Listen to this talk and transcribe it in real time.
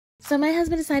So my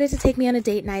husband decided to take me on a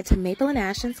date night to Maple and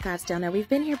Ash in Scottsdale. Now, we've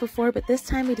been here before, but this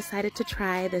time we decided to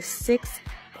try the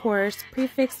 6-course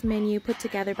prefix menu put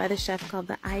together by the chef called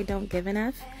the I Don't Give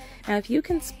Enough. Now, if you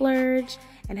can splurge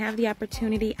and have the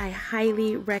opportunity, I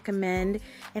highly recommend.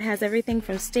 It has everything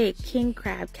from steak, king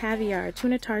crab, caviar,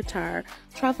 tuna tartare,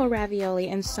 truffle ravioli,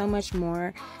 and so much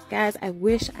more. Guys, I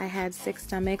wish I had 6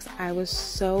 stomachs. I was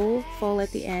so full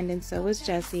at the end, and so was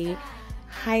Jessie.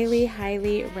 Highly,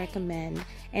 highly recommend.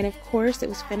 And of course, it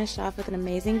was finished off with an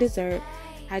amazing dessert.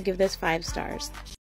 I'll give this 5 stars.